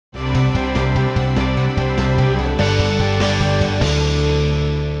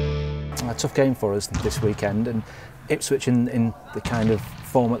tough game for us this weekend, and Ipswich in the kind of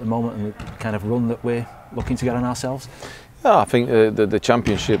form at the moment and the kind of run that we're looking to get on ourselves. Yeah, I think the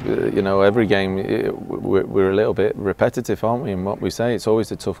championship, every game we're a little bit repetitive, aren't we? In what we say, it's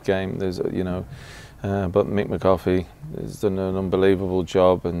always a tough game. There's, but Mick McCarthy has done an unbelievable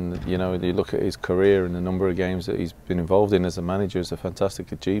job, and you look at his career and the number of games that he's been involved in as a manager is a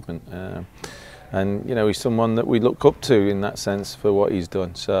fantastic achievement. And he's someone that we look up to in that sense for what he's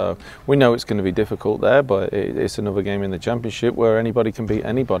done. So we know it's going to be difficult there, but it's another game in the championship where anybody can beat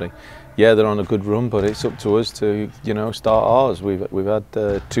anybody. Yeah, they're on a good run, but it's up to us to start ours. We've had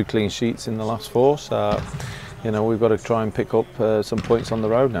 2 clean sheets in the last 4, so we've got to try and pick up some points on the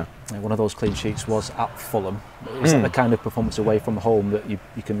road now. One of those clean sheets was at Fulham. Is that the kind of performance away from home that you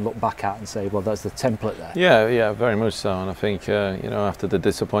can look back at and say, well, that's the template there? Yeah, very much so. And I think after the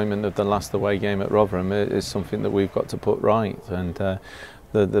disappointment of the last away game at Rotherham, it is something that we've got to put right. And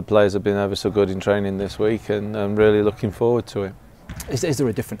the players have been ever so good in training this week, and I'm really looking forward to it. Is there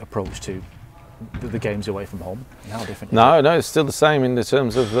a different approach to the games away from home? How different? No, it's still the same in the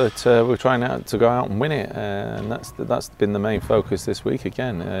terms of that we're trying to go out and win it, and that's been the main focus this week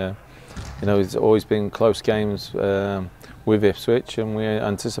again. It's always been close games with Ipswich, and we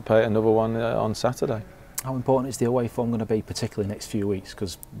anticipate another one on Saturday. How important is the away form going to be, particularly next few weeks?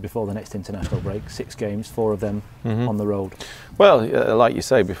 Because before the next international break, 6 games, 4 of them on the road. Well, like you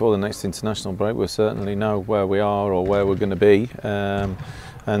say, before the next international break, we'll certainly know where we are or where we're going to be.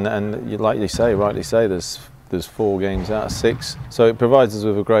 And like you say, rightly say, there's 4 games out of 6, so it provides us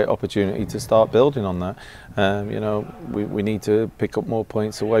with a great opportunity to start building on that. We need to pick up more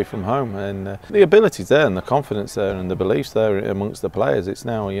points away from home, and the ability's there, and the confidence there, and the beliefs there amongst the players. It's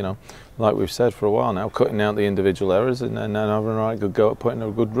now, like we've said for a while now, cutting out the individual errors and then having a right good go at putting a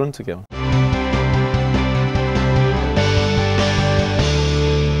good run together.